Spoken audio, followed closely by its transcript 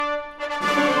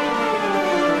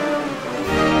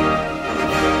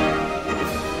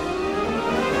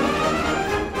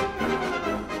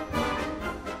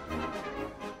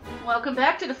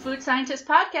to the Food Scientist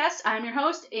Podcast. I'm your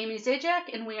host, Amy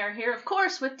Zajac, and we are here, of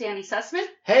course, with Danny Sussman.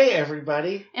 Hey,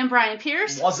 everybody. And Brian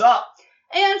Pierce. What's up?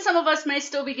 And some of us may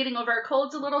still be getting over our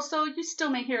colds a little, so you still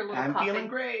may hear a little coughing. I'm feeling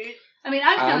great. I mean,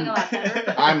 I'm feeling a lot better.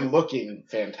 But... I'm looking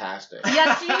fantastic.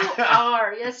 Yes, you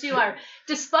are. Yes, you are.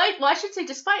 Despite, well, I should say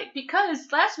despite, because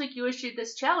last week you issued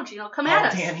this challenge, come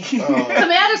at us. Danny.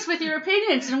 Come at us with your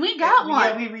opinions, and we got one.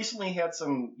 Yeah, we recently had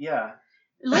some,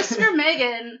 Listener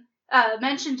Megan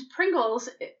mentioned Pringles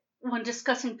when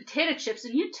discussing potato chips,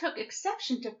 and you took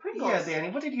exception to Pringles. Yeah,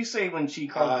 Danny, what did you say when she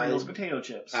called Pringles potato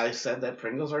chips? I said that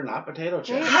Pringles are not potato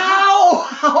chips. How?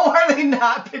 How are they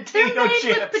not They're potato made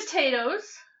chips? with potatoes.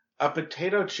 A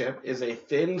potato chip is a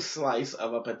thin slice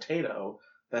of a potato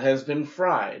that has been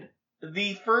fried.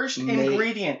 The first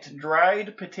ingredient,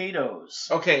 dried potatoes.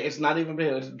 Okay, it's not even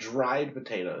potatoes, it's dried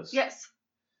potatoes. Yes.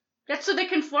 That's so they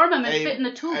can form them and fit in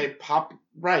the tube.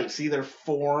 Right, see, they're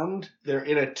formed, they're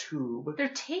in a tube. They're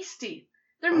tasty.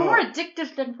 They're more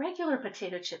addictive than regular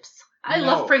potato chips. I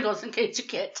love Pringles, in case you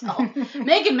can't tell.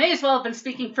 Megan may as well have been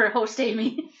speaking for host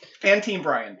Amy. And Team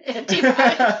Brian. And Team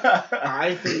Brian.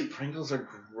 I think Pringles are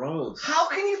gross. How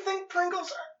can you think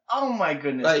Pringles are... Oh my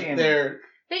goodness, Danny.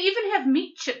 They even have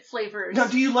meat chip flavors. Now,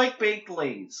 do you like baked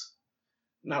Lay's?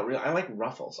 Not really. I like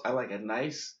Ruffles. I like a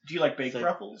nice... Do you like baked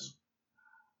Ruffles?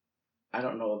 I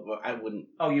don't know. I wouldn't...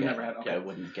 Oh, you've never had... Okay. I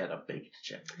wouldn't get a baked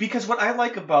chip. Because what I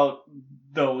like about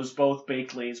those, both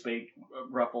baked Lay's, baked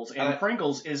Ruffles, and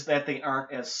Pringles, is that they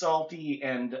aren't as salty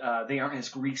and they aren't as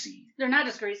greasy. They're not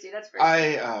as greasy, that's for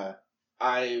sure.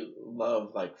 I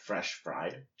love, fresh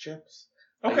fried chips.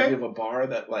 Okay. You have a bar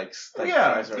that, fries are...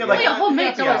 Yeah,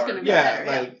 homemade's always going to be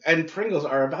better. And Pringles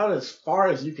are about as far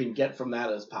as you can get from that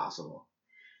as possible.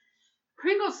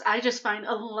 Pringles, I just find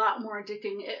a lot more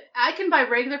addicting. I can buy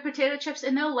regular potato chips,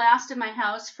 and they'll last in my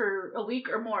house for a week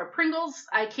or more. Pringles,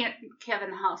 I can't have in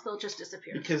the house. They'll just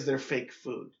disappear. Because they're fake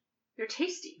food. They're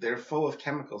tasty. They're full of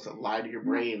chemicals that lie to your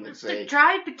brain and say... The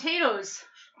dried potatoes.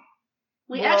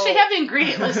 We actually have the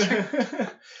ingredient list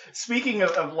here. Speaking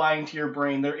of lying to your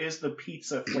brain, there is the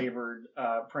pizza-flavored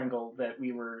Pringle that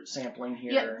we were sampling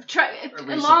here. Yeah, try it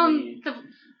along the...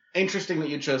 Interesting that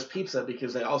you chose pizza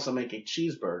because they also make a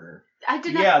cheeseburger. I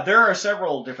did not. Yeah, there are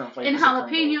several different flavors. And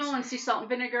jalapeno and sea salt and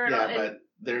vinegar. Yeah, but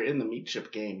they're in the meat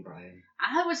chip game, Brian.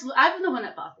 I'm the one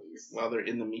that bought these. Well, they're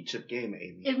in the meat chip game,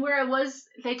 Amy. And where I was,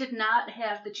 they did not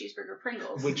have the cheeseburger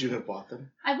Pringles. Would you have bought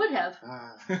them? I would have.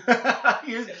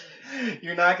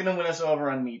 You're not going to win us over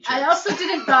on meat chips. I also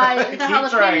didn't buy the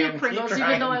jalapeno Pringles,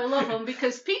 even though I love them,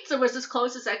 because pizza was as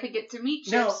close as I could get to meat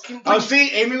chips.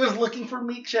 See, Amy was looking for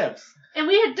meat chips. And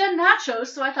we had done nachos,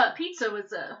 so I thought pizza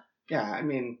was a... Yeah, I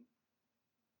mean...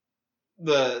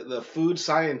 The food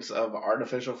science of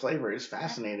artificial flavor is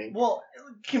fascinating. Well,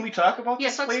 can we talk about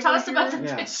this flavor? Yes, let's talk about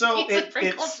the pizza. So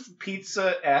it's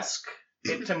pizza-esque.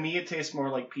 To me, it tastes more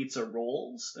like pizza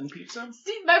rolls than pizza.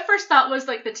 See, my first thought was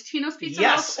like the Totino's pizza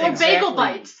rolls or exactly. Bagel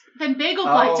Bites. Then Bagel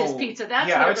Bites is pizza. That's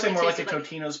what I would say really more like a like.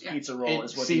 Totino's pizza roll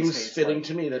is what it these seems taste fitting like.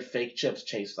 to me that fake chips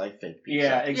taste like fake pizza.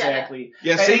 Yeah, exactly.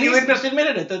 Yeah, see, you just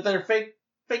admitted it, that they're fake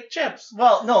chips.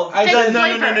 Well, no. I said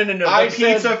no. The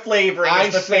pizza flavor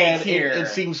is the fake here. It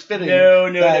seems fitting.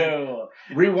 No.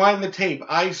 Rewind the tape.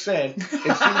 I said it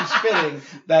seems fitting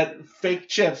that fake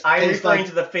chips I'm taste referring like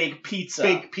to the fake pizza.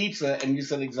 Fake pizza, and you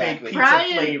said exactly.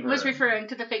 Brian flavor. was referring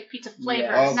to the fake pizza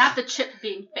flavor, Yes. not the chip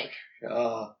being fake.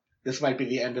 This might be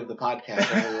the end of the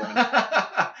podcast, everyone.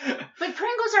 But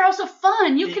Pringles are also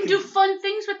fun. You can do fun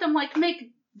things with them, like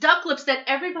make duck lips that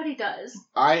everybody does.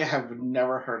 I have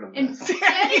never heard of this. How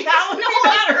have you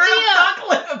not heard of duck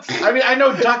lips? I mean, I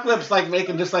know duck lips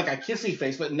making just like a kissy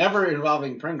face, but never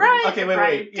involving Pringles. Right. Okay,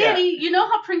 wait. Yeah. Danny, you know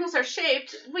how Pringles are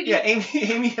shaped.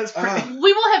 Amy has pretty...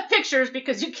 We will have pictures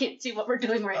because you can't see what we're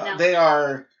doing right now. They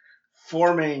are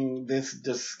forming this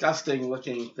disgusting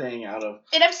looking thing out of...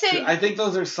 And I'm saying... I think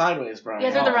those are sideways, Brian.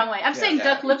 Yeah, they're the wrong way. I'm saying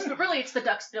duck lips, but really it's the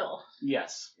duck's bill.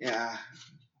 Yes. Yeah.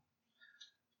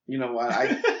 You know what?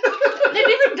 They've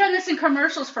even done this in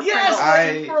commercials for Pringles.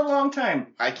 Yes, for a long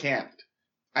time. I can't.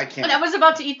 And I was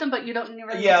about to eat them, but you don't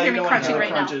really hear me crunching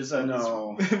right crunches, now.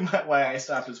 No. Why I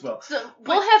stopped as well. So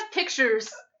we'll have pictures.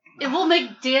 It will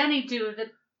make Danny do the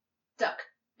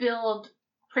duck-billed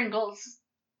Pringles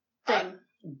thing.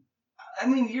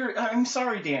 I'm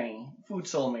sorry, Danny, food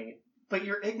soulmate, but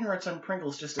your ignorance on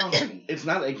Pringles just astounds me. It's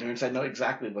not ignorance. I know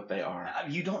exactly what they are.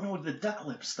 You don't know the duck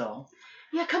lips, though.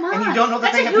 Yeah, come on. And you don't know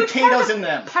that they have potatoes in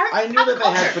them. I knew that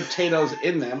they had potatoes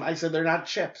in them. I said they're not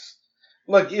chips.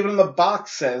 Look, even the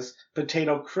box says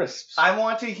potato crisps. I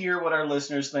want to hear what our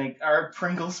listeners think. Are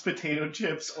Pringles potato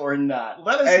chips or not?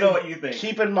 Let us know what you think.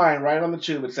 Keep in mind, right on the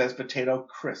tube, it says potato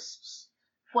crisps.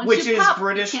 Once Which you is pop,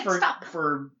 British you can't stop.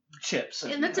 for chips.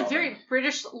 And that's a very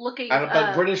British looking.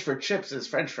 But British for chips is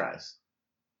French fries.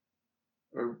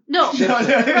 Or No.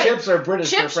 chips are British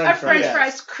Chips for are French French fries.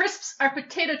 fries. Crisps are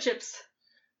potato chips.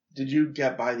 Did you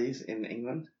buy these in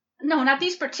England? No, not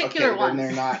these particular ones. Then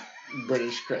they're not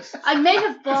British crisps. I may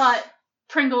have bought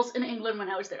Pringles in England when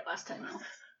I was there last time,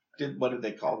 though. What did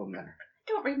they call them there?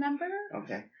 I don't remember.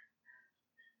 Okay.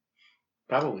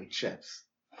 Probably chips.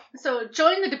 So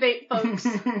join the debate, folks.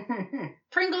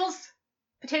 Pringles,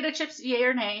 potato chips, yay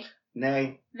or nay?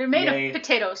 Nay. They're made Yay. of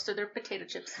potatoes, so they're potato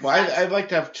chips. Well, I'd like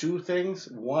to have two things.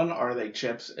 One, are they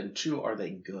chips? And two, are they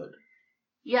good?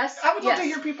 Yes. I would love to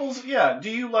yes. hear people's. Yeah. Do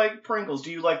you like Pringles?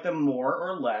 Do you like them more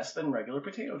or less than regular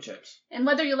potato chips? And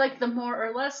whether you like them more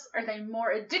or less, are they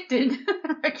more addicting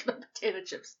than regular potato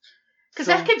chips? Because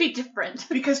So- that could be different.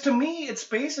 Because to me, it's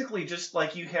basically just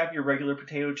like you have your regular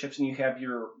potato chips and you have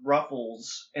your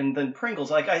Ruffles and then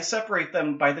Pringles. Like I separate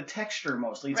them by the texture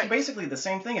mostly. It's Right. basically the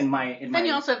same thing in my Then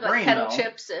you also have like brain, kettle though.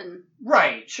 chips and.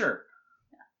 Right. Sure.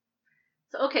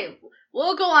 So okay,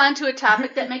 we'll go on to a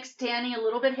topic that makes Danny a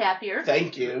little bit happier.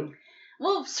 Thank you.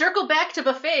 We'll circle back to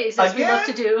buffets as we love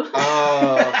to do.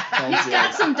 Oh, thank He's you.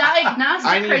 got some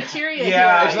diagnostic criteria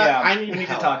yeah, here. It's not- yeah. I need we need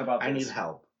help. to talk about this. I need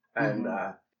help. And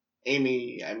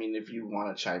Amy, I mean, if you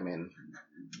want to chime in,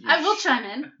 I will chime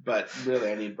in. But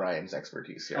really, I need Brian's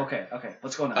expertise here. Okay.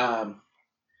 What's going on?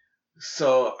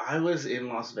 So I was in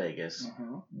Las Vegas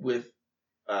Mhm. with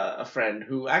a friend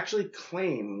who actually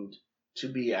claimed to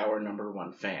be our number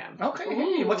one fan. Okay.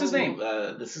 Hey, what's his name?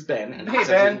 This is Ben. And Hey, he says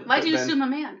Ben. he- Why do you Ben- assume a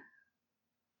man?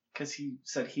 Because he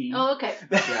said he. Oh, okay.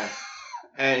 Yeah.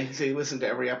 And he said he listened to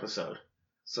every episode.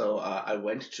 So I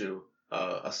went to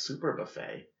a super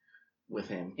buffet with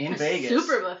him in A Vegas.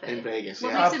 super buffet. in Vegas.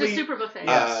 What Yeah. makes it a super buffet?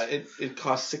 Yes. It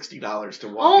cost $60 to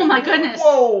walk. Oh in my the door. goodness.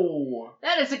 Whoa.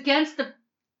 That is against the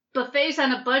buffets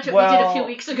on a budget we did a few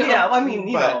weeks ago. Yeah, I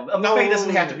mean, But a buffet no- doesn't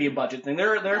have to be a budget thing.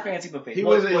 They're a fancy buffet. He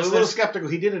was a little this- skeptical.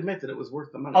 He did admit that it was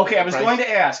worth the money. Okay, I The was price- going to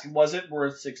ask, was it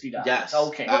worth $60? Yes.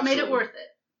 Okay. What made it absolutely. worth it?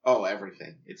 Oh,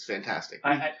 everything. It's fantastic.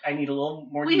 I need a little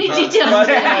more. We need detail. details.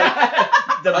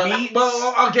 The meat.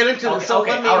 Well, I'll get into this. So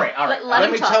okay. let me, All right. Let let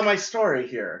him me talk. tell my story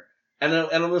here, and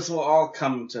this will all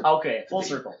come to. Okay. Full me.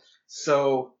 circle.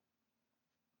 So,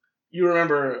 you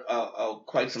remember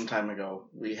quite some time ago,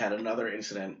 we had another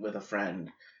incident with a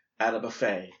friend at a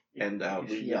buffet, and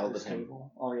we yelled at him.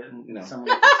 Oh yeah. No.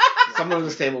 Someone Someone at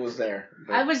this table was there.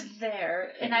 but- I was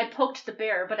there and I poked the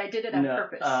bear, but I did it on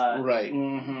purpose. Right.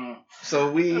 Mm-hmm.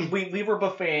 So we We were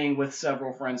buffeting with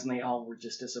several friends, and they all were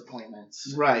just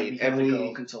disappointments. Right, We had and to we-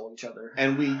 go console each other.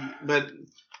 but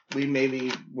we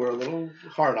maybe were a little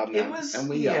hard on them, It was and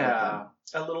we yelled at them.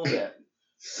 a little bit.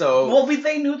 So Well,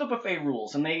 they knew the buffet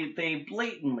rules, and they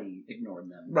blatantly ignored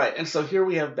them. right, and so here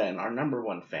we have Ben, our number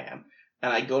one fan,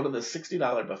 and I go to the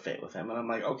 $60 buffet with him, and I'm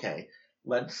like, okay,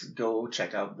 let's go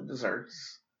check out the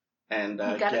desserts, and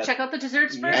You gotta check out the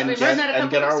desserts first. and We get, learned that a and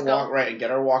couple get our weeks ago. walk right and get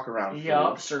our walk around.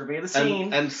 Yup, survey the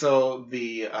scene. And so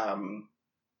the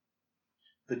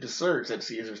desserts at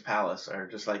Caesar's Palace are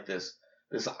just like this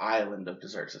island of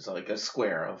desserts. It's like a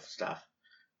square of stuff,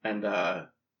 and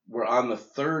we're on the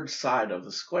third side of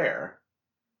the square.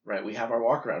 Right, we have our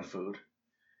walk around food,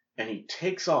 and he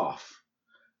takes off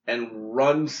and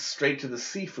runs straight to the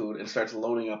seafood and starts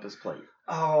loading up his plate.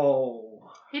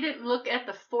 Oh. He didn't look at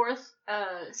the fourth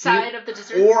side of the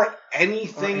dessert. Or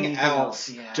anything, anything else.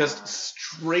 yeah. Just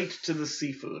straight to the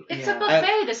seafood. It's Yeah. a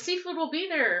buffet. The seafood will be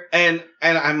there And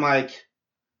I'm like...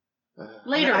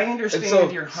 later. I understand And so-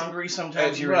 if you're hungry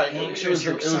sometimes, you're right, anxious, it was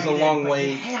you're a excited, long but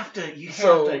way. You have to,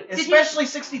 So- especially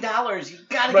 $60. You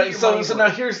gotta Right, get your so money now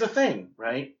worth. here's the thing,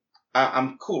 right?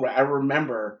 I'm cool, right? I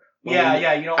remember... when Yeah, we-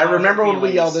 yeah, you don't. I wanna remember hurt when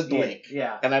we feelings. yelled at Blake.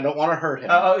 Yeah. And I don't want to hurt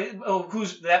him.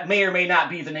 Who's that? May or may not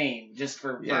be the name, just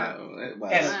for Yeah, it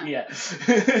was. and, yeah,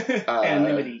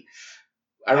 anonymity.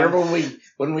 I remember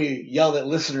when we yelled at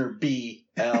listener B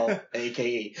L A K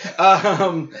E.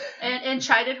 And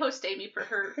chided host Amy for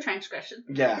her transgression.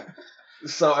 Yeah.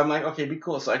 So I'm like, okay, be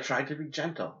cool. So I tried to be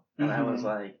gentle, and I Mhm. was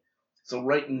like, so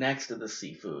right next to the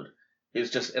seafood is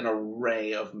just an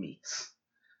array of meats,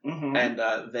 Mm-hmm.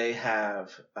 and they have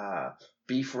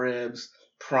beef ribs,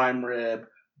 prime rib,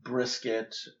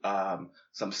 brisket,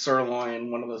 some sirloin,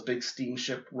 one of those big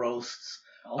steamship roasts.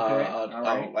 Okay, all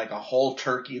right. Like a whole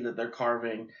turkey that they're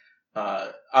carving.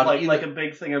 Like a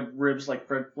big thing of ribs, like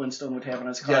Fred Flintstone would have in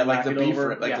his car. yeah, like the knock it beef,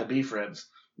 over. the beef ribs.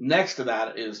 Next to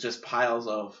that is just piles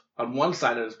of. On one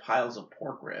side it is piles of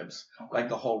pork ribs, Okay. like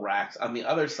the whole racks. On the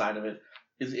other side of it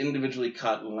is individually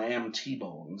cut lamb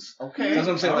T-bones. Okay, That's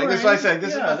what I'm saying. all Like, this is what I right. said.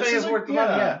 This buffet is worth the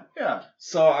money. Yeah. Yeah.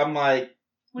 So I'm like,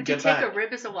 Would you Get take back. a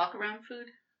rib as a walk around food?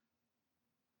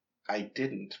 I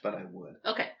didn't, but I would.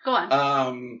 Okay, go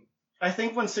on. I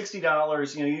think when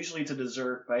 $60, usually it's a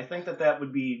dessert, but I think that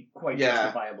would be quite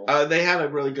justifiable. They had a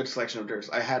really good selection of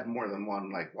desserts. I had more than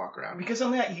one walk around. Because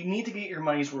on that, you need to get your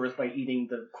money's worth by eating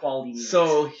the quality meats.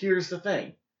 So here's the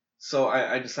thing. So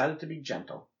I decided to be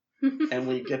gentle, and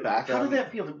we get back. How did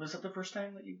that feel? Was that the first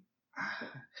time that you?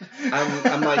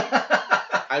 I'm like,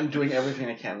 I'm doing everything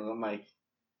I can, and I'm like,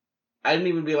 I didn't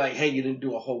even be like, hey, you didn't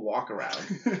do a whole walk around.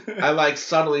 I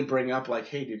subtly bring up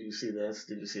hey, did you see this?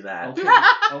 Did you see that?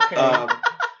 Okay.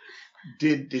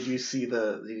 Did you see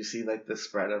the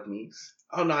spread of meats?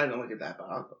 Oh no, I don't look at that, but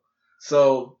I'll go.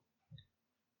 So,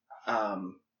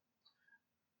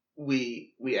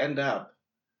 we end up,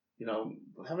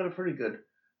 having a pretty good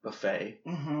buffet.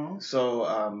 Mm-hmm.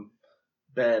 So,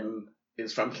 Ben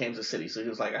is from Kansas City, so he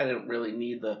was like, I didn't really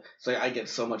need so I get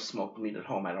so much smoked meat at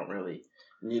home, I don't really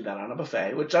need that on a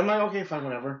buffet, which I'm like, okay, fine,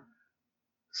 whatever.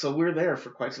 So we're there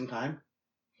for quite some time.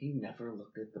 He never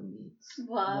looked at the meats.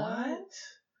 What?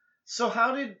 So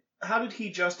how did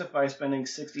he justify spending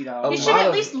 $60? You should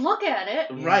at least look at it.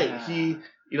 Right. Yeah. He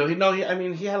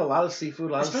had a lot of seafood,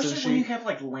 a lot Especially of sushi. when you have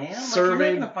lamb. Serving.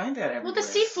 You're not going to find that everywhere. Well, the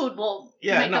seafood will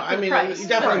Yeah, make up the price. he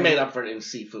definitely Right. made up for it in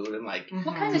seafood and What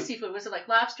kind of seafood? Was it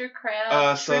lobster,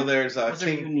 crab, So shrimp? there's Was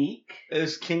there unique?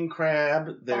 There's king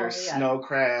crab, there's snow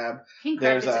crab, King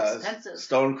crab there's is expensive.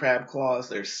 stone crab claws,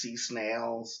 there's sea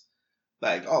snails,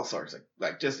 all sorts of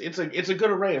it's a good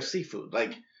array of seafood.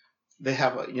 They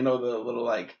have the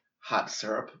little hot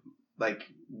syrup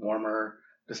warmer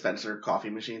dispenser coffee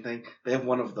machine thing. They have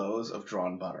one of those of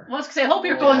drawn butter. Well, I was gonna say, I hope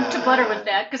you're going to butter with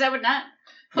that, because I would not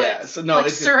put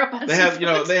syrup on they have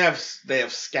seafood. they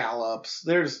have scallops.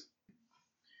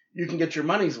 You can get your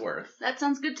money's worth. That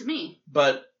sounds good to me.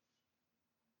 But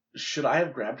should I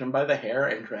have grabbed him by the hair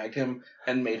and dragged him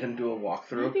and made him do a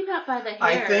walkthrough? Maybe not by the hair.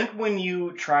 I think when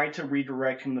you try to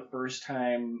redirect him the first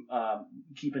time,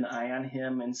 keep an eye on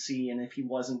him and see, and if he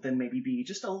wasn't, then maybe be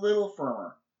just a little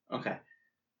firmer. Okay.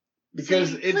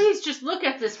 Because please just look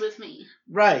at this with me.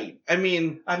 Right. I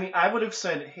mean, I would have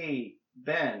said, "Hey,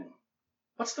 Ben,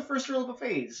 what's the first rule of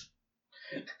buffets?"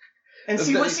 And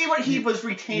see what he was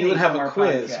retaining. You would have from a our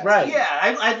quiz, podcast. right? Yeah,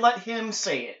 I'd let him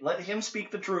say it. Let him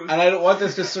speak the truth. And I don't want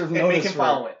this to serve and notice make him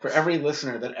follow it. For every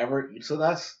listener that ever eats with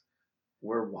us.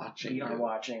 We're watching. We are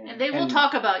watching, and they will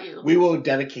talk about you. We will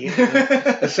dedicate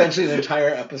essentially an entire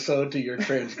episode to your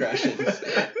transgressions.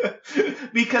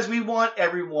 Because we want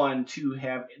everyone to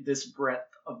have this breadth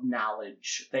of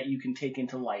knowledge that you can take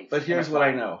into life. But here's what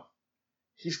I know.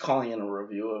 He's calling in a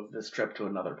review of this trip to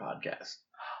another podcast.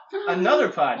 Another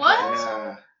podcast? What?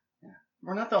 Yeah.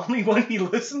 We're not the only one he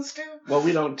listens to? Well,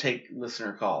 we don't take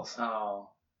listener calls.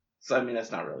 Oh. So,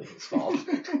 that's not really his fault.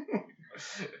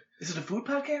 Is it a food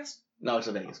podcast? No, it's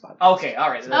a Vegas podcast. Okay, all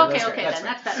right.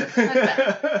 That's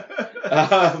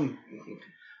better.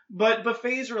 But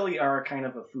buffets really are kind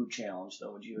of a food challenge,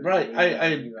 though. Would you agree? Right,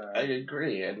 I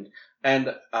agree, and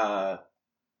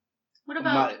what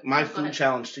about my food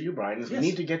challenge to you, Brian, is Yes. we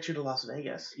need to get you to Las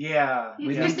Vegas. Yeah,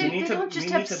 because they don't just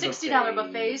have $60 buffet.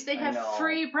 buffets; they have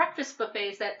free breakfast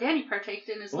buffets that Danny partaked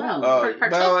in as well.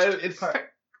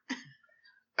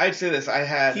 I'd say this.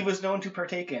 He was known to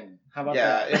partake in. How about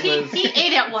that? He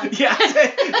ate at one. Yeah,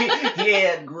 he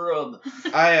had grub.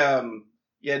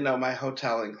 My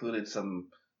hotel included some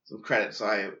credit, so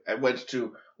I went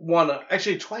to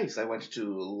twice. I went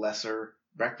to lesser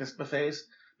breakfast buffets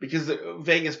because the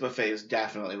Vegas buffets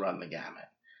definitely run the gamut.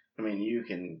 You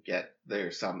can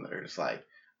there's some that are just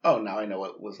oh, now I know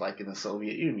what it was like in the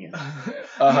Soviet Union.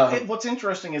 What's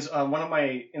interesting is one of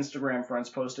my Instagram friends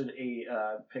posted a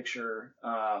picture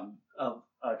of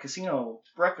a casino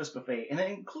breakfast buffet, and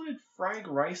it included fried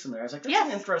rice in there. I was like, that's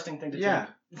an interesting thing to do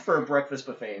for a breakfast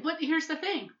buffet. But here's the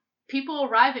thing. People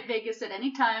arrive at Vegas at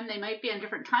any time. They might be on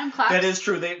different time clocks. That is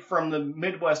true. From the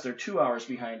Midwest, they're 2 hours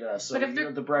behind us. So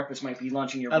the breakfast might be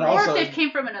lunching your breakfast. Or if they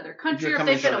came from another country, or if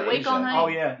they've been awake all night. Oh,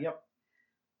 yeah, yep.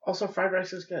 Also, fried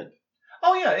rice is good.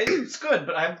 Oh, yeah, it's good,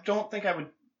 but I don't think I would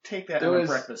take that on a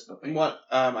breakfast buffet.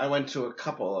 I went to a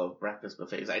couple of breakfast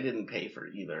buffets. I didn't pay for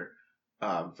either,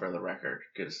 for the record,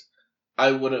 because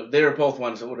they were both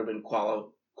ones that would have been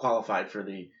qualified for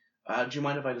the, do you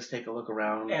mind if I just take a look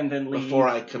around and then leave before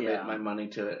I commit my money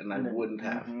to it? And I wouldn't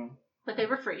have. Mm-hmm. But they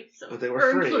were free, or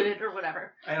free. Included, or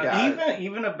whatever. I know,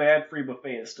 even a bad free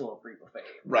buffet is still a free buffet.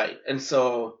 Right, and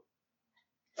so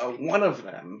one of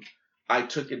them, I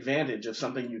took advantage of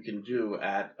something you can do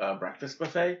at a breakfast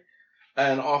buffet,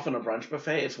 and often a brunch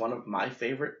buffet. It's one of my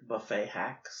favorite buffet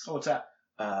hacks. Oh, what's that?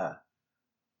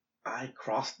 I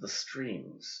crossed the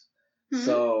streams. Mm-hmm.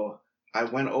 So I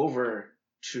went over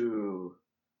to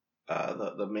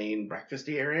the main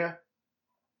breakfasty area,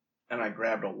 and I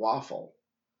grabbed a waffle.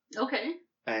 Okay.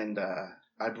 And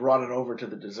I brought it over to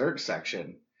the dessert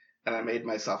section, and I made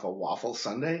myself a waffle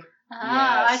sundae.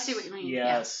 Ah, yes. I see what you mean.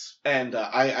 Yes. Yeah. And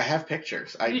I have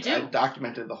pictures. You do? I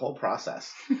documented the whole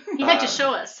process. You had to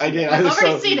show us. I did. I've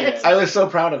already seen it. I was so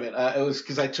proud of it. It was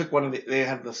because I took they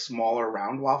had the smaller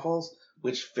round waffles,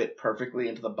 which fit perfectly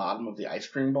into the bottom of the ice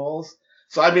cream bowls.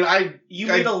 So, I mean, You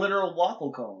made a literal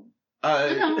waffle cone.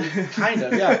 Kind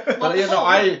of, yeah. But,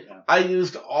 I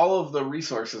used all of the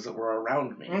resources that were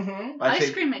around me. Mm-hmm.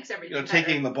 Ice cream makes everything better.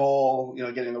 Taking the bowl,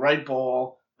 getting the right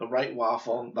bowl, the right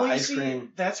waffle, the ice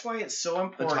cream. That's why it's so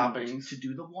important to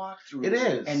do the walkthrough. It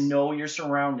is. And know your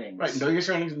surroundings. Right, know your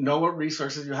surroundings, know what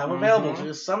resources you have available to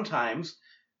you. Sometimes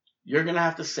you're going to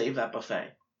have to save that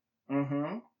buffet.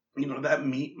 Mm-hmm. That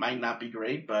meat might not be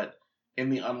great, but in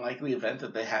the unlikely event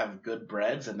that they have good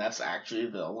breads, and that's actually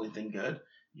the only thing good,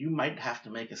 you might have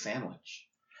to make a sandwich.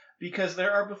 Because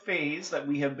there are buffets that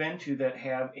we have been to that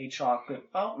have a chocolate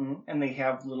fountain, and they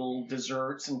have little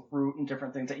desserts and fruit and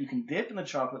different things that you can dip in the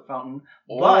chocolate fountain.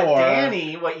 But,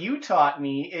 Danny, what you taught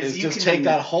me is you just can take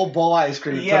that whole bowl of ice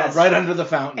cream and put it right under the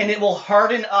fountain. And it will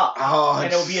harden up. Oh,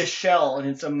 and it'll be a shell, and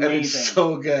it's amazing. And it's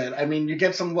so good. I mean, you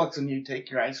get some looks when you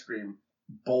take your ice cream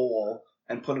bowl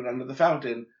and put it under the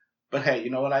fountain. But hey,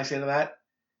 you know what I say to that?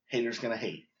 Haters gonna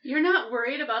hate. You're not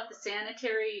worried about the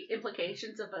sanitary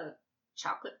implications of a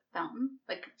chocolate fountain?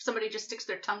 Like if somebody just sticks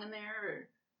their tongue in there? Or...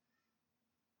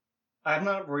 I'm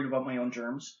not worried about my own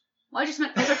germs. Well, I just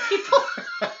meant other people.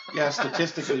 Yeah,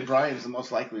 statistically, Brian's the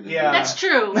most likely to do that. That's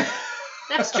true.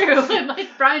 That's true.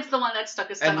 Brian's the one that stuck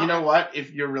his tongue And you know what?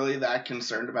 If you're really that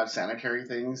concerned about sanitary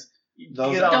things,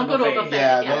 don't go to a buffet.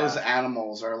 Yeah, those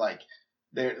animals are like,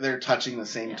 they're touching the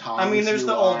same tongue. I mean, there's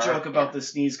the old joke about the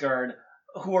sneeze guard.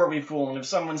 Who are we fooling? If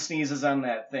someone sneezes on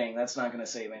that thing, that's not going to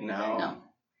save anything. No.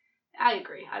 I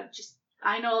agree.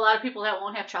 I know a lot of people that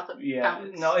won't have chocolate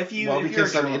fountains. No,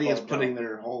 because some idiot's putting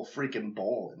their whole freaking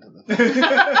bowl into the thing.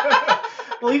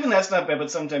 Well, even that's not bad,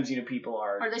 but sometimes people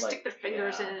are. Or they stick their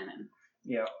fingers in and.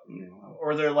 Yeah.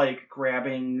 Or they're like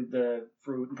grabbing the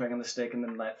fruit and putting on the stick, and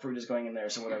then that fruit is going in there,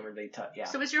 so whatever they touch. Yeah.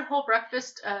 So was your whole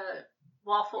breakfast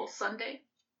waffle sundae?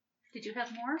 Did you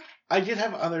have more? I did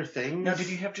have other things. No, did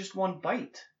you have just one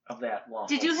bite of that waffle?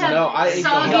 Did you have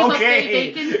soggy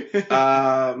buffet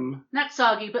bacon? Not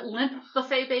soggy, but limp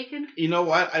buffet bacon? You know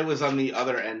what? I was on the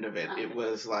other end of it. It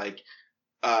was like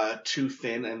too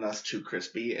thin and thus too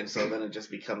crispy, and so then it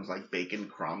just becomes like bacon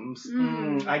crumbs.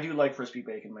 I do like crispy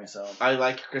bacon myself. I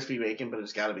like crispy bacon, but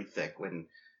it's got to be thick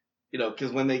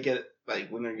because when they get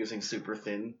when they're using super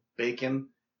thin bacon,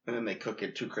 and then they cook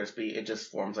it too crispy, it just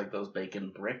forms like those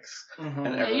bacon bricks. Mm-hmm.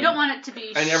 And you don't want it to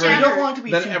be shattered. You don't want it to be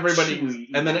then too chewy.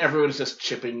 And then everyone's just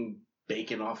chipping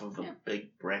bacon off of the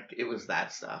big brick. It was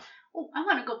that stuff. Oh, I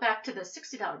want to go back to the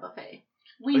 $60 buffet.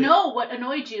 We know what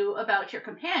annoyed you about your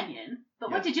companion,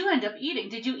 but what did you end up eating?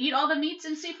 Did you eat all the meats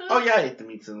and seafood? Oh yeah, I ate the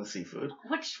meats and the seafood.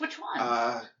 Which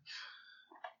one?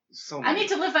 So I need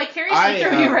to live vicariously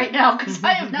through you right now because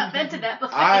I have not been to that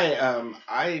buffet.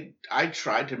 I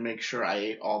tried to make sure I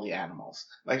ate all the animals.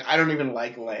 Like I don't even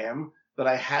like lamb, but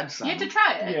I had some. You had to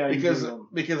try it. Yeah,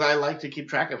 because I like to keep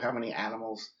track of how many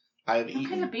animals I've eaten. What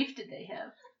kind of beef did they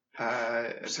have?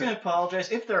 I'm just going to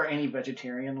apologize if there are any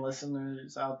vegetarian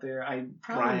listeners out there. I'm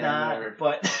probably not,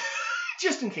 but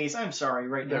just in case, I'm sorry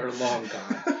right now. They're long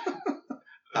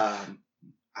gone.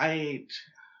 I ate...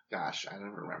 Gosh, I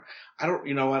don't remember.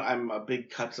 You know what? I'm a big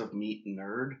cuts of meat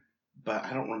nerd, but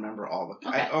I don't remember all the...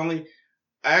 Okay.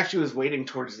 I actually was waiting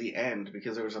towards the end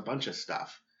because there was a bunch of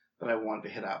stuff that I wanted to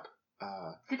hit up.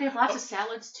 Did they have lots of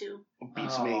salads too?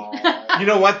 Beats me. You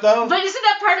know what though? But isn't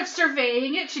that part of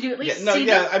surveying it? Should you at least see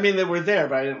them? I mean, they were there,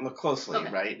 but I didn't look closely,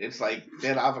 right? It's like they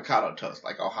had avocado toast,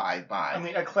 like, oh, hi, bye. I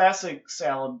mean, a classic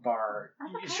salad bar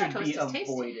should be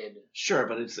avoided. Tasty. Sure,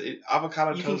 but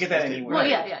avocado toast. You can get that anywhere. Well,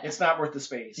 yeah. It's not worth the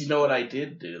space. You know what I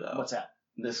did do, though? What's that?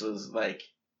 This was like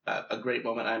a great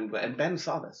moment, and Ben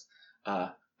saw this.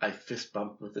 I fist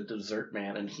bumped with the dessert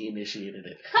man, and he initiated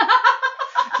it.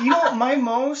 My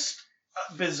most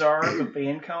bizarre buffet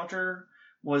encounter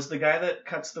was the guy that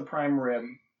cuts the prime rib.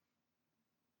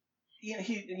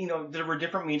 There were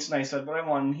different meats, and I said what I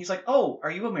wanted. And he's like, "Oh,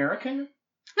 are you American?"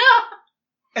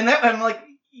 And I'm like,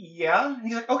 "Yeah." And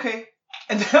he's like, "Okay."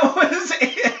 And that was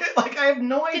it. Like, I have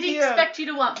no idea. Did he expect you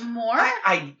to want more?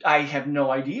 I have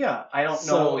no idea. I don't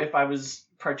know if I was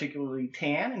particularly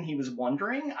tan, and he was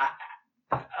wondering.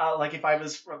 Like if I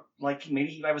was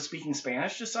maybe I was speaking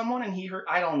Spanish to someone and he heard.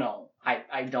 I don't know.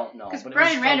 I don't know. Because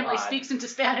Brian randomly speaks into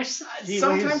Spanish.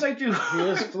 Sometimes I do. He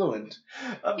is fluent.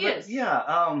 He is.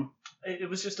 Yeah. It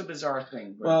was just a bizarre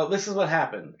thing. But... Well, this is what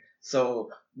happened. So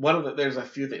there's a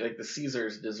few things, like the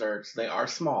Caesar's desserts, they are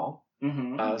small.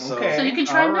 Mm-hmm. So you can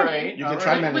try many. You can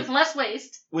try many. With less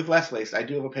waste. With less waste. I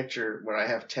do have a picture where I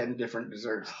have 10 different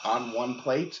desserts on one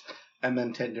plate, and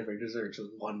then 10 different desserts with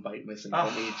one bite missing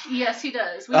from each. Yes, he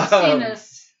does.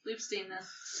 We've seen this.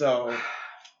 So,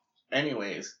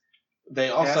 anyways, they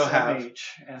also have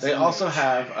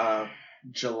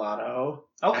gelato.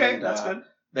 Okay, and, that's good.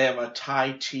 They have a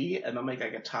Thai tea, and they'll make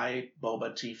like a Thai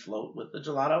boba tea float with the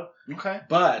gelato. Okay.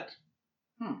 But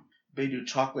they do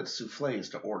chocolate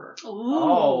soufflés to order. Ooh.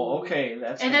 Oh, okay.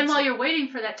 That's and then while you're waiting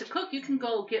for that to cook, you can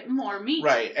go get more meat.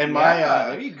 Right, and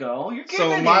there you go. You're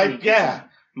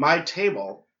my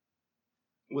table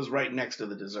was right next to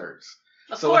the desserts.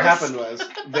 Of course. What happened was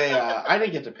I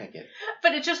didn't get to pick it.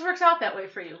 But it just works out that way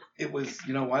for you. It was,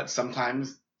 you know what?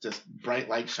 Sometimes just bright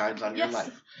light shines on your Yes.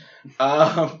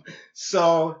 life.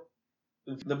 So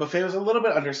the buffet was a little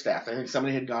bit understaffed. I think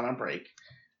somebody had gone on break,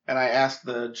 and I asked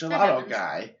the gelato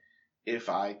guy if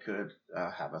I could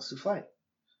have a souffle,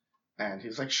 and he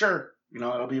was like, "Sure,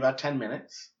 it'll be about 10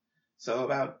 minutes." So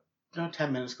about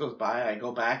 10 minutes goes by. I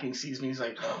go back and he sees me. He's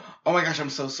like, "Oh my gosh,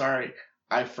 I'm so sorry.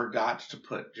 I forgot to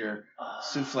put your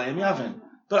souffle in the oven."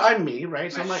 But I'm me,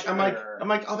 right? So I'm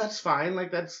like, oh, that's fine.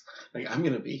 Like I'm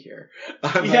gonna be here.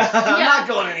 I'm not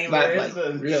going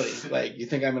anywhere. Really, you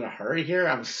think I'm in a hurry here?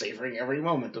 I'm savoring every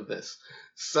moment of this.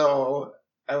 So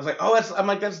I was like, oh,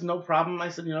 that's no problem. I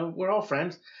said, we're all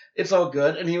friends. It's all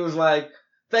good. And he was like,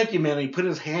 thank you, man. And he put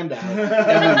his hand out and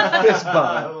then fist bump.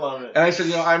 I love it. And I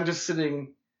said, I'm just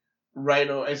sitting right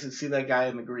over. I said, see that guy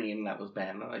in the green? That was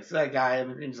Ben. I see that guy in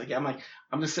the green. He's like, yeah.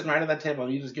 I'm just sitting right at that table.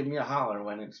 And you just give me a holler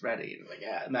when it's ready. And he's like,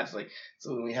 yeah. And that's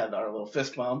so when we had our little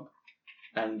fist bump,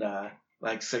 and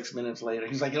 6 minutes later,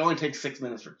 he's like, it only takes 6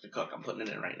 minutes for it to cook. I'm putting it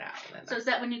in right now. So is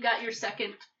that when you got your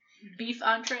second beef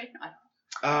entree?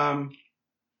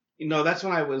 That's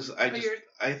when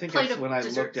I think that's when I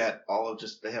desserts? looked at all of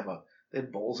they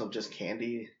had bowls of just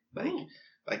candy,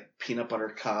 like peanut butter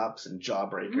cups and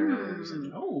Jawbreakers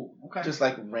and just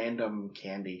random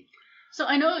candy. So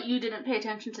I know you didn't pay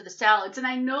attention to the salads, and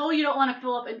I know you don't want to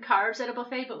fill up in carbs at a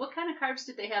buffet, but what kind of carbs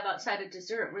did they have outside of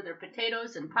dessert? Were there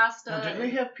potatoes and pasta? Now, did they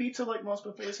have pizza like most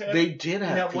buffets have? They did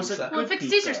have pizza. Was it well, if it's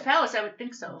Caesar's Palace, I would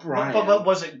think so. But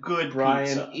was it good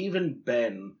pizza? Even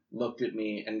Ben looked at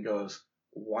me and goes,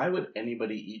 why would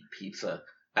anybody eat pizza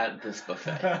at this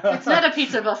buffet? It's not a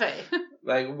pizza buffet.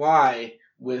 Why?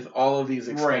 With all of these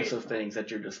expensive things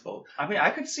at your disposal. I mean, I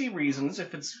could see reasons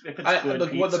if it's good pizza.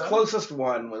 The closest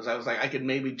one was I was like, I could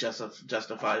maybe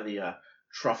justify the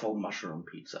truffle mushroom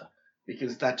pizza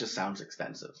because that just sounds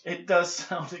expensive. It does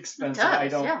sound expensive. I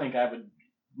don't think I would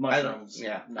mushrooms.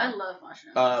 No. I love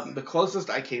mushrooms. The closest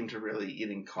I came to really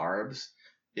eating carbs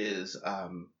is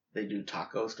they do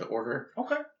tacos to order.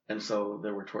 Okay. And so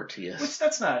there were tortillas. Which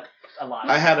that's not a lot.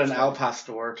 I had an al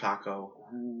pastor taco.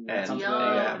 Ooh, and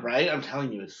yeah, right? I'm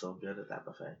telling you, it's so good at that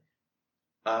buffet.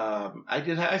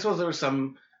 I suppose there was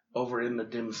some over in the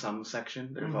dim sum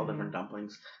section. There's all different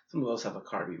dumplings. Some of those have a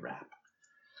carby wrap.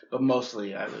 But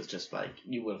mostly I was just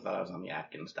you would have thought I was on the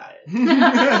Atkins diet.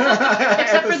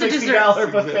 Except for the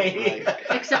 $60 buffet. Right.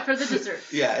 Except for the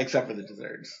desserts. Yeah, except for the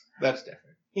desserts. That's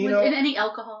different. In any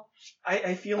alcohol?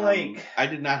 I feel like... I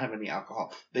did not have any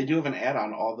alcohol. They do have an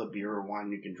add-on, all the beer or wine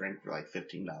you can drink for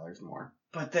 $15 more.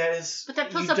 But that is... But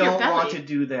that fills you up your don't belly. want to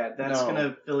do that. That's going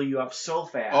to fill you up so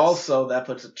fast. Also, that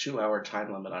puts a 2-hour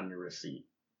time limit on your receipt.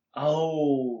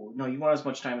 Oh, no, you want as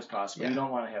much time as possible. Yeah. You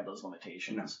don't want to have those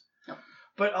limitations. No.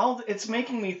 But it's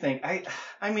making me think, I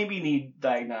maybe need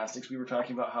diagnostics. We were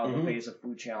talking about how the buffet is a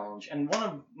food challenge. And one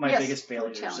of my biggest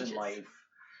failures in life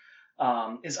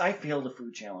is I failed a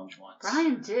food challenge once.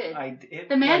 Brian did.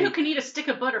 The man who can eat a stick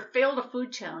of butter failed a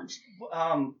food challenge.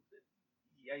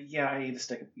 Yeah, I ate a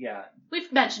stick of... Yeah.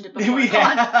 We've mentioned it before. We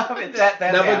have. That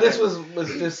but this was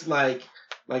this like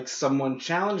someone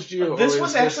challenged you? This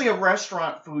was actually a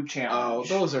restaurant food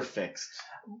challenge. Oh, those are fixed.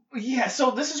 Yeah, so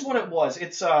this is what it was.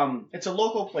 It's a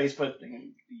local place, but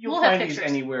you'll find these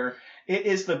anywhere. It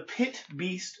is the Pit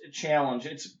Beast Challenge.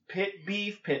 It's pit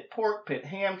beef, pit pork, pit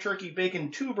ham, turkey, bacon,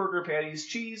 2 burger patties,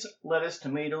 cheese, lettuce,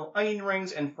 tomato, onion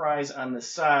rings, and fries on the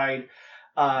side.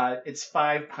 It's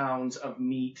 5 pounds of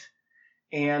meat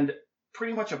and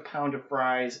pretty much a pound of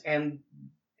fries. And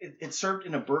it's served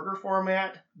in a burger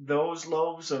format. Those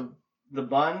loaves of the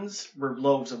buns were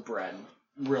loaves of bread,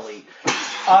 really.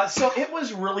 So it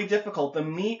was really difficult. The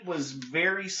meat was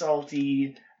very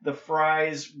salty. The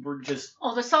fries were just...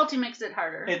 Oh, the salty makes it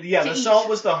harder. The salt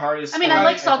was the hardest. I mean, I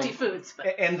like salty foods.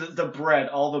 But... And the bread,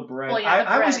 all the bread. Well, yeah,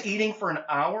 I was eating for an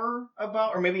hour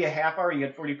or maybe a half hour. You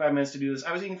had 45 minutes to do this.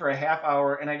 I was eating for a half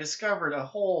hour, and I discovered a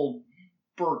whole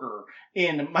burger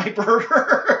in my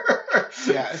burger.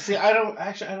 Yeah, see, I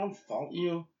don't fault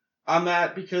you on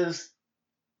that because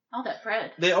all that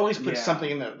bread. They always put something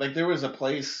in there. Like there was a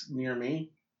place near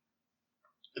me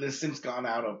that has since gone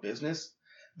out of business.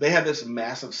 They had this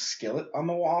massive skillet on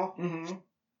the wall. Mm-hmm.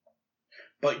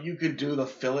 But you could do the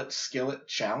fillet skillet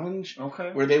challenge.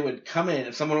 Okay. Where they would come in,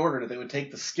 if someone ordered it, they would take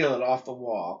the skillet off the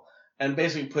wall and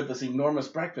basically put this enormous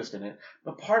breakfast in it.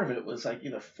 But part of it was like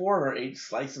either 4 or 8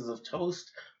 slices of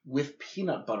toast with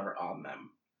peanut butter on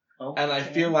them. Okay. And I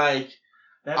feel like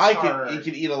I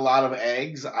could eat a lot of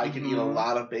eggs. I could eat a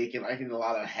lot of bacon. I could eat a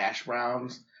lot of hash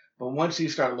browns. But once you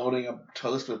start loading up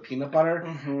toast with peanut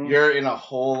butter, you're in a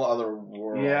whole other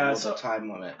world with a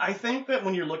time limit. I think that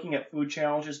when you're looking at food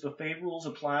challenges, buffet rules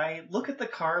apply. Look at the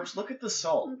carbs. Look at the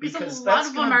salt. Because a lot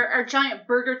of them are giant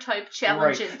burger type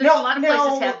challenges. Right. There's a lot of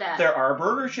places have that. There are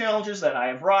burger challenges that I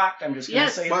have rocked. I'm just going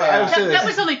to say that. That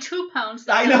was only 2 pounds.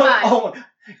 I know. Oh,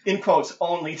 in quotes,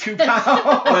 only 2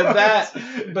 pounds.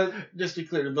 But just to be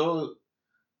clear,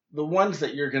 the ones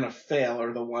that you're going to fail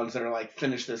are the ones that are like,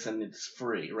 finish this and it's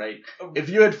free, right? If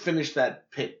you had finished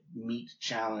that pit meat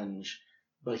challenge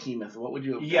behemoth, what would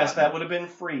you have done? Yes, that would have been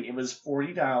free. It was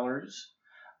 $40,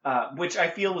 which I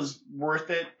feel was worth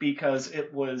it because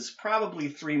it was probably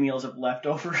 3 meals of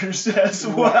leftovers as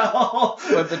well.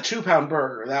 But the 2-pound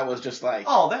burger, that was just like...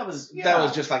 Oh, that was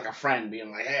just like a friend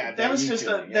being like, hey,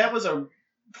 that was a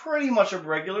pretty much a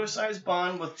regular sized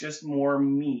bun with just more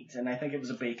meat, and I think it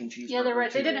was a bacon cheeseburger. Yeah, they're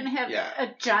right. They didn't have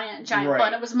a giant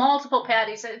bun. It was multiple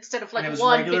patties instead of like and it was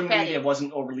one regular big patty. Meat. It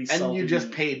wasn't overly salty. And you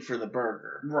just paid for the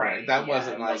burger, right? That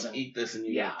wasn't like eat this and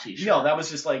you get a T-shirt. No, that was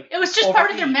just like it was just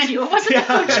part of their menu. It wasn't a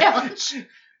food challenge.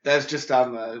 That's just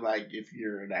on the like if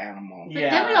you're an animal. But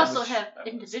then we also have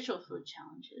individual food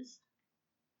challenges.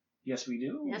 Yes, we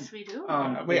do. Yes, we do.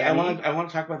 Wait, I want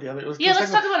to talk about the other. Let's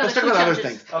talk about other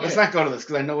things. Okay. Let's not go to this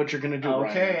because I know what you're going to do.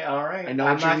 Okay, Ryan. all right. I know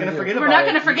I'm not going to forget about it. We're not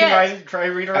going to forget. You can try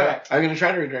redirect. I'm going to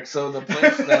try to redirect. So the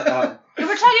place that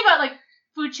we're talking about like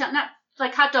food not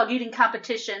like hot dog eating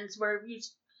competitions where you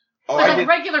like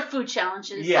regular food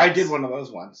challenges. Yeah, I did one of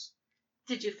those once.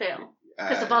 Did you fail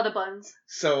because of all the buns?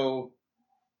 So,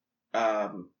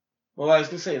 what I was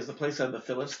going to say is the place that had the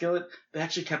fillet skillet, they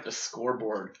actually kept a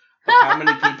scoreboard of how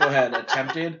many people had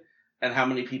attempted and how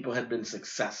many people had been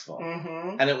successful.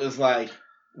 Mm-hmm. And it was like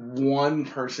one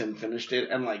person finished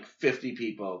it and like 50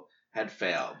 people had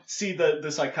failed. See,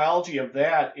 the psychology of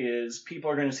that is people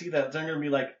are going to see that. They're going to be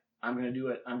like, I'm going to do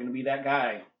it. I'm going to be that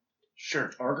guy.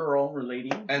 Sure. Or girl,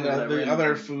 relating. And the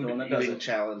other food eating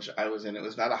challenge I was in, it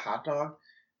was not a hot dog.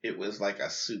 It was like a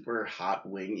super hot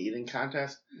wing eating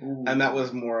contest. Ooh. And that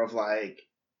was more of like,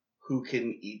 who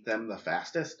can eat them the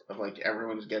fastest? Of like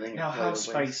everyone's getting. Now, how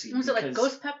spicy? Was it like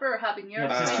ghost pepper or habanero?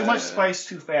 Because too much spice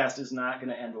too fast is not going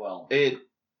to end well.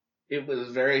 It was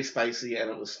very spicy and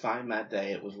it was fine that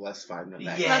day. It was less fine the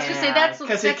next day. I was going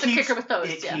to say that's the kicker with those.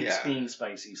 It keeps being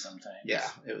spicy sometimes. Yeah,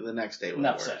 the next day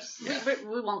was worse. Yeah.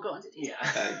 We won't go into detail.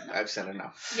 Yeah, I've said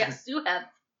enough. Yes, you have.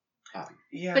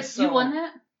 But you won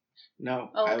that? No,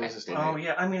 okay. I was a state-mate. Oh,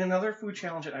 yeah. I mean, another food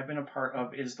challenge that I've been a part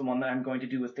of is the one that I'm going to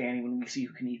do with Danny when we see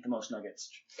who can eat the most nuggets.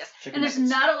 Yes. And there's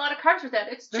not a lot of carbs with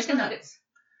that. It's chicken nuggets.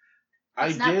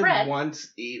 I did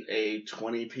once eat a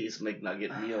 20-piece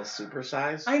McNugget meal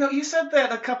supersize. I know. You said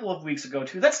that a couple of weeks ago,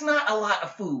 too. That's not a lot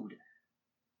of food.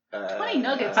 20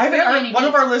 nuggets. One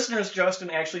of our listeners, Justin,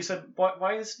 actually said,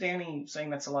 why is Danny saying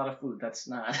that's a lot of food? That's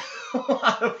not a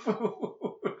lot of food.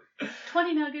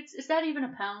 20 nuggets. Is that even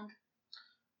a pound?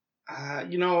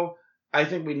 I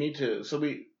think we need to.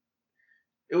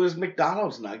 It was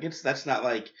McDonald's nuggets. That's not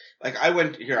like I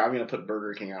went here. I'm gonna put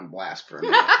Burger King on blast for a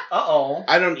minute. Uh-oh.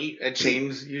 I don't eat at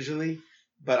chains usually,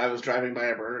 but I was driving by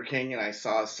a Burger King and I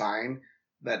saw a sign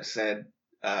that said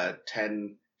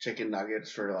 10 chicken nuggets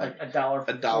for like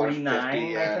 $1.49.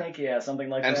 I think, something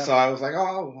like that. And so I was like,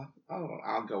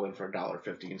 I'll go in for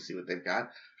 $1.50 and see what they've got.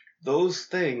 Those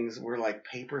things were like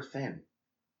paper thin.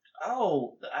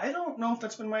 Oh, I don't know if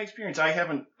that's been my experience. I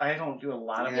don't do a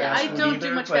lot of fast food I don't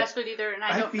do much fast food either, and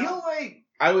I feel like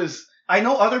I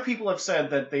know other people have said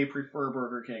that they prefer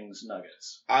Burger King's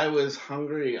nuggets. I was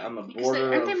hungry on the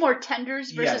border. Aren't they more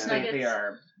tenders versus nuggets? They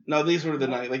are. No, these were the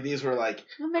nuggets. Like these were like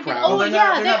crowns. Oh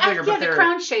yeah, they're not bigger, but the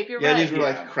crown shape. You're right. Yeah, these were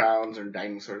like crowns or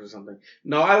dinosaurs or something.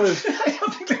 No, I was. I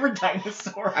don't think they were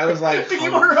dinosaurs. I was like, did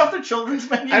you order off the children's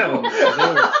menu? I don't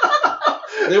know.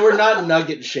 They were not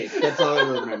nugget shaped. That's all I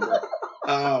remember.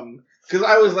 Because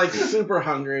I was like super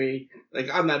hungry,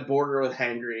 like on that border with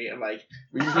hangry, and like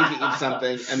we just need to eat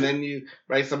something, and then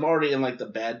so I'm already in like the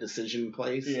bad decision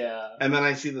place. Yeah. And then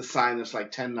I see the sign that's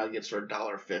like 10 nuggets for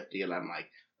 $1.50, and I'm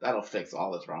like, that'll fix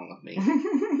all that's wrong with me.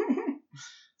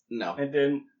 No. It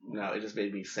didn't? No, it just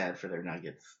made me sad for their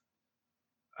nuggets.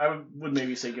 I would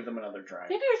maybe say give them another try.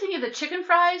 Maybe you're thinking of the chicken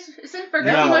fries. Isn't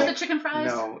Burger No. King was the chicken fries?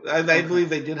 No, I believe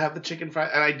they did have the chicken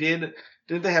fries, and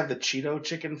didn't they have the Cheeto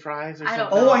chicken fries or something? I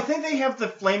don't know. Oh, I think they have the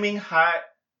flaming hot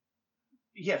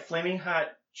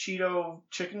Cheeto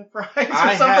chicken fries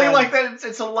or something like that.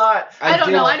 It's a lot. I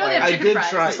don't know. I know they have chicken fries.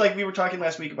 Try. It's like we were talking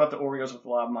last week about the Oreos with a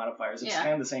lot of modifiers. It's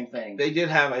kind of the same thing. They did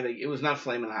have, I think, it was not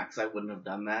flaming hot because I wouldn't have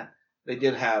done that. They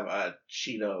did have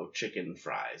Cheeto chicken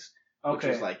fries. Which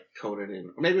was like coated in,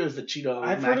 or maybe it was the Cheeto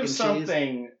I've mac heard of and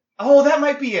something. cheese. Oh, that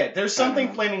might be it. There's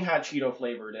something flaming hot Cheeto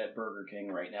flavored at Burger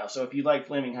King right now. So if you like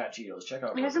flaming hot Cheetos, check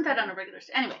out. Isn't that on a regular?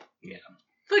 Anyway. Yeah.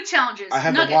 Food challenges. I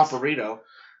had nuggets. the Whopperito.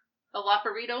 A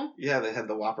Whopperito? Yeah, they had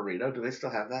the Whopperito. Do they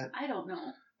still have that? I don't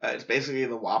know. It's basically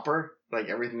the Whopper, like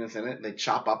everything that's in it. They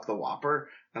chop up the Whopper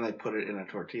and they put it in a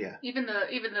tortilla. Even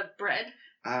the bread.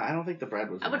 I don't think the bread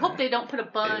was. I would hope they don't put a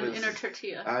bun in a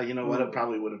tortilla. You know what? It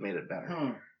probably would have made it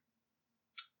better.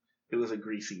 It was a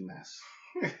greasy mess.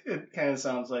 It kind of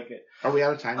sounds like it. Are we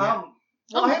out of time yet?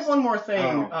 Well, I have one more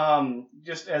thing,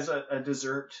 just as a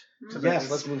dessert.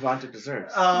 Yes, let's move on to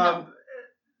desserts.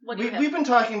 We've been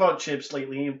talking about chips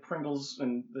lately, Pringles,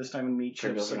 and this time in meat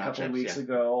chips a couple of weeks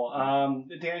ago.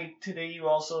 Danny, today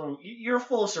you're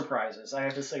full of surprises. I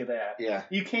have to say that. Yeah.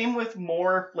 You came with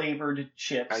more flavored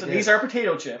chips. These are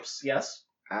potato chips, yes?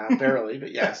 Barely,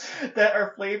 but yes. That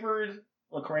are flavored,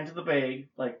 according to the bag,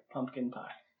 like pumpkin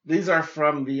pie. These are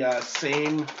from the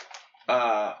same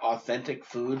authentic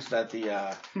foods that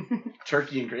the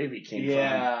turkey and gravy came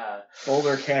from.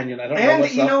 Boulder Canyon. I don't know what's up there.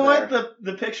 And you know what?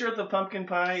 The picture of the pumpkin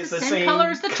pie is the same color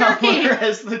as the turkey.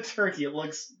 As the turkey. It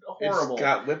looks horrible. It's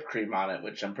got whipped cream on it,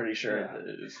 which I'm pretty sure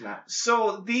it's not.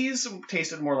 So these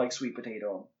tasted more like sweet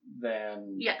potato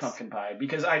than pumpkin pie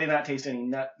because I did not taste any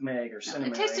nutmeg or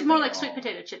cinnamon. It tasted more like sweet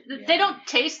potato chips. Yeah. They don't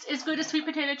taste as good as sweet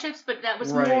potato chips, but that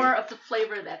was more of the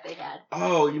flavor that they had.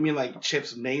 Oh, you mean like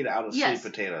chips made out of sweet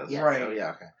potatoes? Yes. Right. Oh,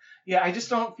 yeah, okay. Yeah, I just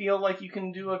don't feel like you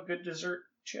can do a good dessert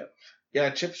chip.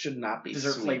 Yeah, chips should not be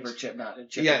dessert sweet. Flavored chip, not a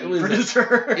chip. Yeah, it was for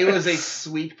dessert. It was a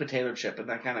sweet potato chip, and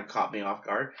that kind of caught me off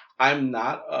guard. I'm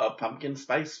not a pumpkin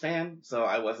spice fan, so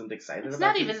I wasn't excited about it. It's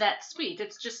not even that sweet.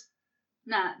 It's just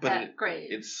not that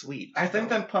great. It's sweet. I think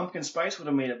that pumpkin spice would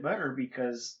have made it better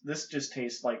because this just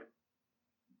tastes like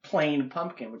plain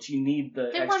pumpkin, which you need the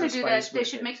extra spice. They want to do that. They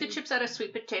should make the chips out of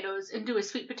sweet potatoes and do a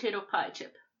sweet potato pie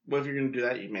chip. Well, if you're going to do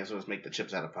that, you may as well just make the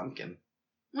chips out of pumpkin.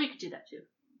 We could do that too.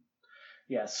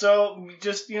 Yeah, so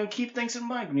just keep things in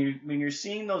mind when you're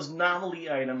seeing those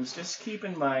novelty items. Just keep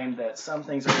in mind that some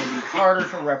things are going to be harder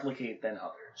to replicate than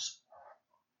others.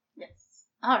 Yes.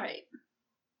 All right.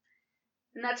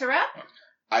 And that's a wrap?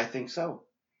 I think so.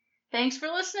 Thanks for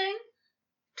listening.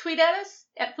 Tweet at us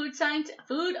at food_scientists.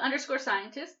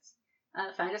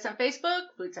 Find us on Facebook,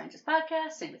 Food Scientist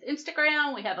Podcast. Same with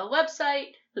Instagram. We have a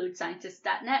website,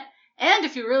 foodscientist.net. And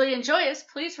if you really enjoy us,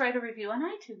 please write a review on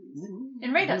iTunes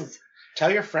and rate us.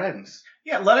 Tell your friends.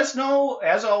 Yeah, let us know,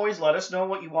 as always,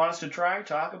 what you want us to try,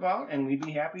 talk about, and we'd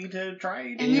be happy to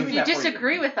try. And if you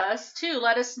disagree with us, too,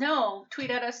 let us know.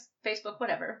 Tweet at us, Facebook,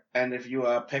 whatever. And if you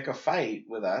pick a fight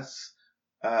with us,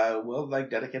 we'll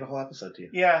dedicate a whole episode to you.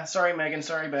 Yeah, sorry, Megan.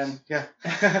 Sorry, Ben. Yeah.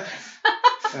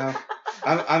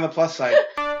 On the plus side.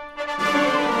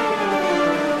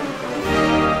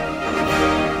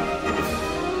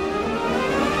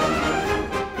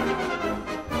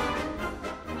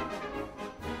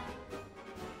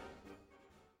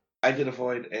 I did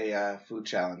avoid a food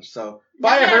challenge, so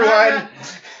bye everyone!